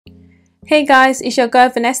Hey guys, it's your girl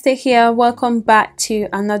Vanessa here. Welcome back to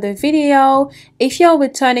another video. If you're a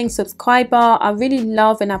returning subscriber, I really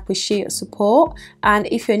love and appreciate your support. And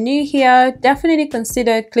if you're new here, definitely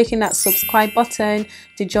consider clicking that subscribe button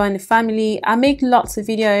to join the family. I make lots of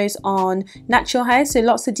videos on natural hair, so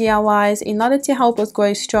lots of DIYs in order to help us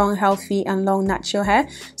grow strong, healthy and long natural hair.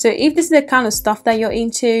 So if this is the kind of stuff that you're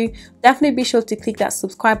into, definitely be sure to click that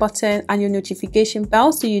subscribe button and your notification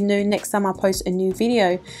bell so you know next time I post a new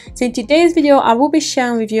video. So in today's video, I will be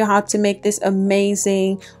sharing with you how to make this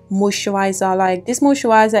amazing moisturizer. Like, this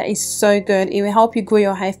moisturizer is so good. It will help you grow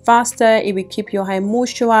your hair faster, it will keep your hair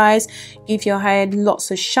moisturized, give your hair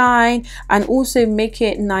lots of shine, and also make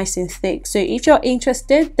it nice and thick. So if you're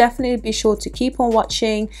interested, definitely be sure to keep on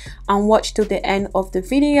watching and watch till the end of the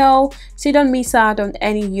video so you don't miss out on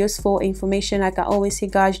any useful information. Like I always say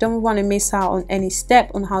guys, you don't want to miss out on any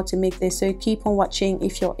step on how to make this, so keep on watching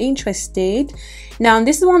if you're interested. Now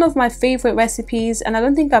this is one of my favorite recipes and I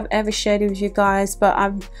don't think I've ever shared it with you guys, but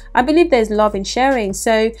I believe there's love in sharing.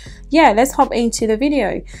 So yeah, let's hop into the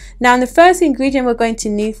video. Now the first ingredient we're going to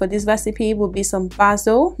need for this recipe will be some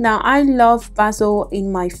basil. Now I love basil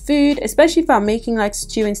in my food, especially if I'm making like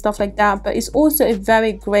stew and stuff like that, but it's also a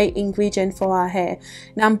very great ingredient for our hair.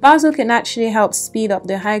 Now basil can actually help speed up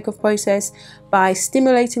the hair growth process by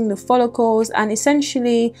stimulating the follicles and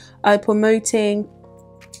essentially promoting,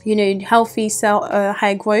 you know, healthy cell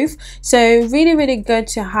hair growth. So really good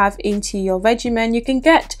to have into your regimen. You can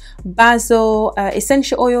get basil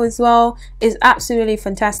essential oil as well. It's absolutely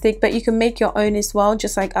fantastic, but you can make your own as well,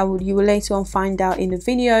 just like you will later on find out in the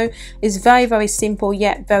video. It's very simple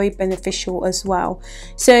yet very beneficial as well.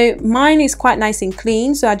 So mine is quite nice and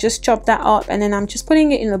clean, so I just chopped that up and then I'm just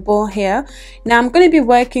putting it in a bowl here. Now I'm going to be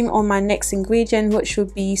working on my next ingredient, which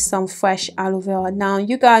would be some fresh aloe vera. Now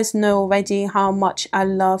you guys know already how much I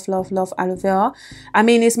love aloe vera. I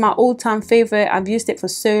mean, it's my all-time favorite. I've used it for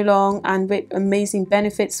so long and with amazing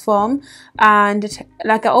benefits from. And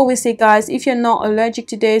like I always say guys, if you're not allergic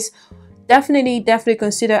to this, definitely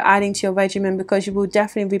consider adding to your regimen because you will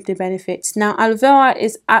definitely reap the benefits. Now aloe vera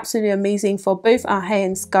is absolutely amazing for both our hair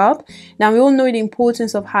and scalp. Now we all know the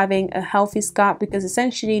importance of having a healthy scalp because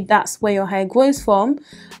essentially that's where your hair grows from,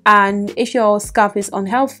 and if your scalp is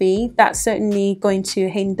unhealthy, that's certainly going to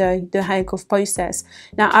hinder the hair growth process.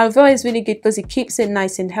 Now aloe vera is really good because it keeps it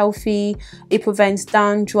nice and healthy. It prevents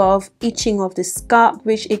dandruff, itching of the scalp,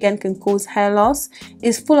 which again can cause hair loss.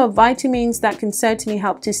 It's full of vitamins that can certainly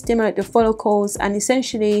help to stimulate the follicles and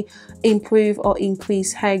essentially improve or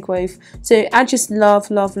increase hair growth. So I just love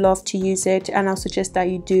to use it, and I'll suggest that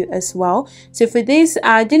you do as well. So for this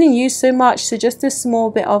I didn't use so much, so just a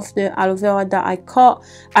small bit of the aloe vera that I cut,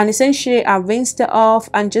 and essentially I rinsed it off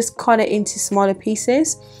and just cut it into smaller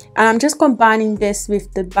pieces, and I'm just combining this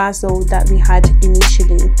with the basil that we had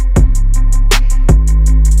initially.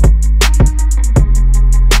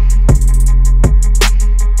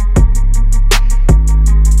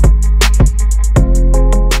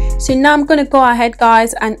 So now I'm going to go ahead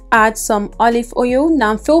guys and add some olive oil.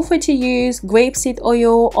 Now feel free to use grapeseed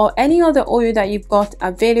oil or any other oil that you've got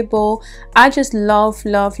available. I just love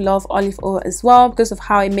olive oil as well because of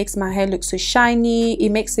how it makes my hair look so shiny.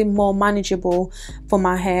 It makes it more manageable for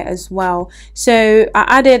my hair as well. So I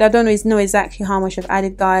added, I don't know exactly how much I've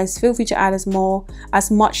added guys. Feel free to add as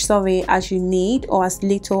much as you need, or as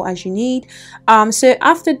little as you need. So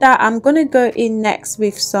after that I'm going to go in next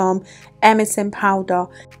with some MSM powder.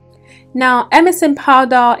 Now MSM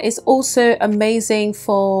powder is also amazing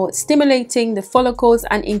for stimulating the follicles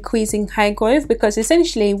and increasing hair growth, because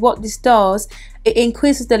essentially what this does, it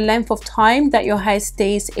increases the length of time that your hair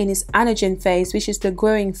stays in its anagen phase, which is the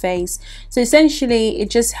growing phase. So essentially it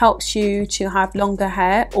just helps you to have longer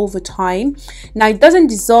hair over time. Now it doesn't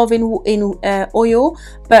dissolve in oil,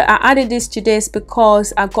 but I added this to this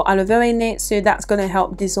because I've got aloe vera in it, so that's going to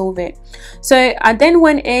help dissolve it. So I then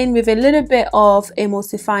went in with a little bit of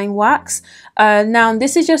emulsifying wax. Now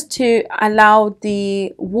this is just to allow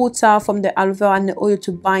the water from the aloe vera and the oil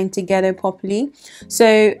to bind together properly.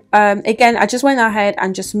 So again, I just went ahead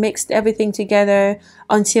and just mixed everything together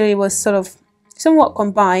until it was sort of somewhat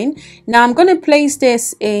combined. Now I'm going to place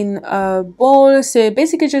this in a bowl, so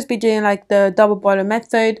basically just be doing like the double boiler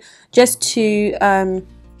method just to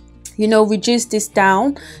you know, reduce this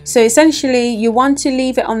down. So essentially you want to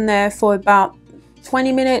leave it on there for about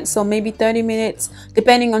 20 minutes or maybe 30 minutes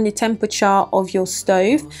depending on the temperature of your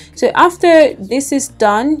stove. So after this is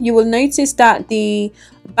done, you will notice that the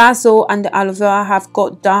basil and the aloe vera have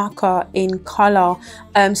got darker in color,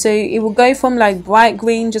 so it will go from like bright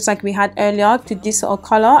green just like we had earlier to this sort of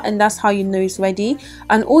color, and that's how you know it's ready.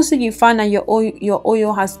 And also you find that your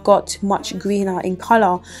oil has got much greener in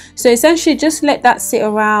color. So essentially just let that sit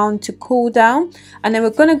around to cool down, and then we're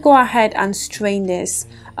going to go ahead and strain this.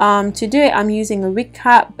 To do it, I'm using a wig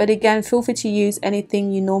cap, but again, feel free to use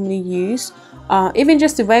anything you normally use. Even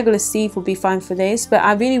just a regular sieve will be fine for this, but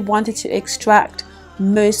I really wanted to extract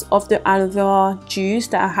most of the aloe vera juice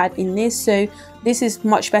that I had in this, so this is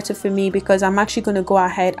much better for me because I'm actually going to go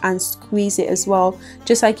ahead and squeeze it as well,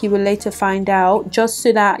 just like you will later find out, just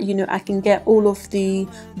so that you know I can get all of the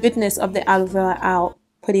goodness of the aloe vera out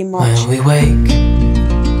pretty much. When we wake,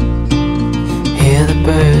 hear the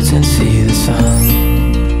birds and see the sun,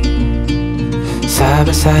 side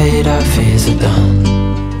by side our fears are done,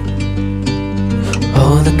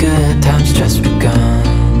 all the good times just begun.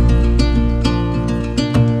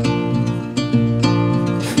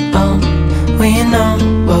 We know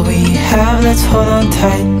what we have, let's hold on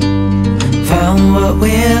tight. Found what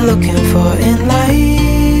we're looking for in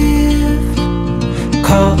life.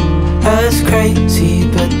 Call us crazy,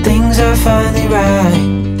 but things are finally right.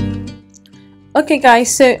 Okay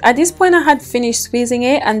guys, so at this point I had finished squeezing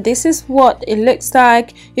it, and this is what it looks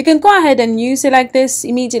like. You can go ahead and use it like this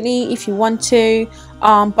immediately if you want to,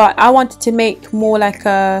 but I wanted to make more like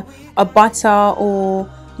a butter, or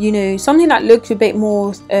you know, something that looks a bit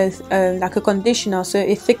more like a conditioner, so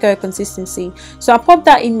a thicker consistency. So I popped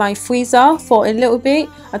that in my freezer for a little bit,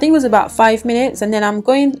 I think it was about 5 minutes, and then I'm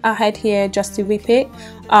going ahead here just to whip it.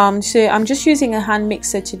 So I'm just using a hand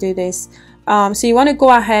mixer to do this. So you want to go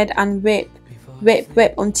ahead and whip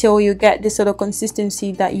until you get this sort of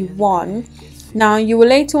consistency that you want. Now you will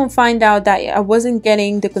later on find out that I wasn't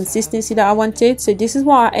getting the consistency that I wanted, so this is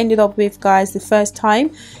what I ended up with, guys, the first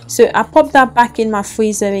time. So I popped that back in my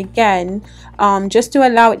freezer again, just to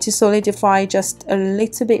allow it to solidify just a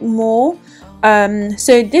little bit more.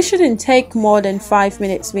 So this shouldn't take more than 5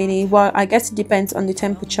 minutes really. Well, I guess it depends on the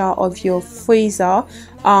temperature of your freezer,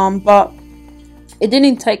 but it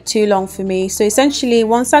didn't take too long for me. So essentially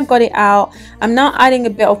once I got it out, I'm now adding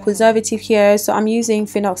a bit of preservative here. So I'm using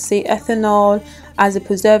phenoxyethanol as a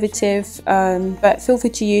preservative, but feel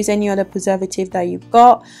free to use any other preservative that you've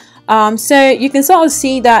got. So you can sort of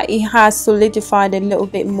see that it has solidified a little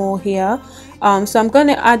bit more here. So I'm going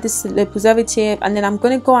to add the preservative, and then I'm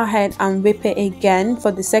going to go ahead and whip it again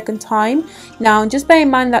for the second time. Now just bear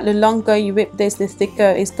in mind that the longer you whip this, the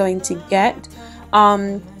thicker it's going to get.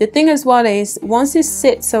 The thing as well is once it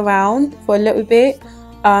sits around for a little bit,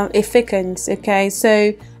 it thickens. Okay, so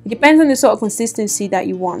it depends on the sort of consistency that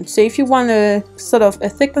you want. So if you want a sort of a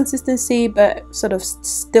thick consistency but sort of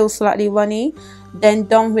still slightly runny, then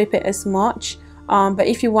don't whip it as much. But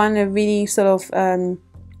if you want a really sort of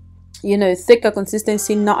you know, thicker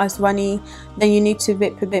consistency, not as runny, then you need to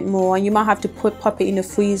whip a bit more, and you might have to pop it in the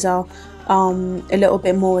freezer a little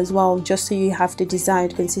bit more as well, just so you have the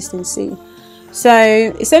desired consistency. So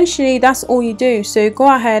essentially that's all you do. So go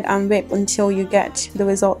ahead and whip until you get the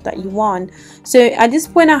result that you want. So at this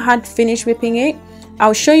point I had finished whipping it.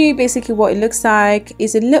 I'll show you basically what it looks like.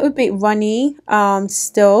 It's a little bit runny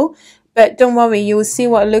still, but don't worry, you will see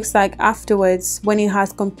what it looks like afterwards when it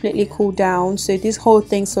has completely cooled down. So this whole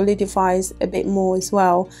thing solidifies a bit more as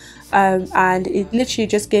well, and it literally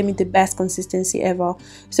just gave me the best consistency ever.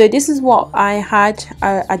 So this is what I had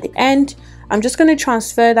at the end. I'm just going to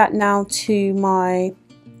transfer that now to my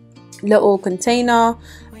little container,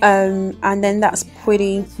 and then that's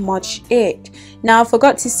pretty much it. Now I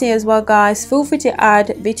forgot to say as well, guys, feel free to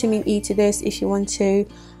add vitamin E to this if you want to,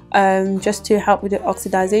 just to help with the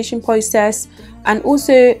oxidization process, and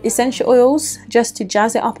also essential oils just to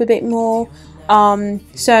jazz it up a bit more.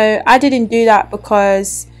 So I didn't do that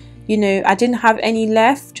because, you know, I didn't have any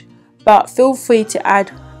left, but feel free to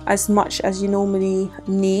add as much as you normally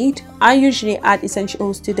need. I usually add essential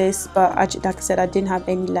oils to this, but like I said, I didn't have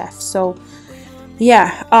any left. So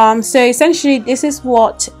yeah, so essentially this is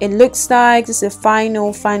what it looks like. This is a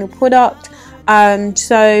final product.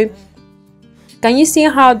 So can you see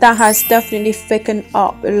how that has definitely thickened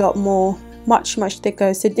up a lot more, much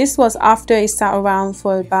thicker? So this was after it sat around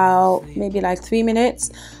for about maybe like 3 minutes.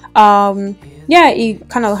 Yeah, it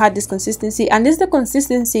kind of had this consistency, and this is the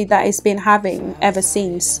consistency that it's been having ever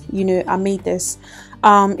since, you know, I made this.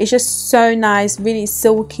 It's just so nice, really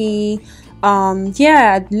silky.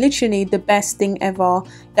 Yeah, literally the best thing ever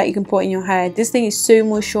that you can put in your hair. This thing is so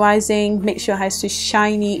moisturizing, makes your hair so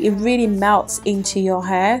shiny. It really melts into your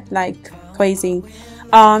hair like crazy.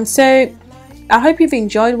 So I hope you've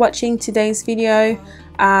enjoyed watching today's video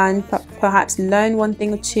and perhaps learn one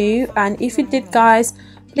thing or two, and if you did, guys,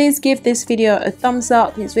 please give this video a thumbs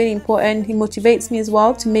up. It's really important. It motivates me as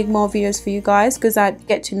well to make more videos for you guys, because I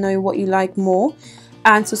get to know what you like more.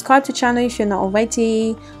 And subscribe to the channel if you're not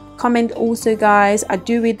already. Comment also, guys. I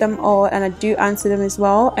do read them all and I do answer them as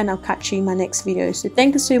well, and I'll catch you in my next video. So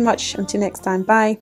thank you so much. Until next time, bye.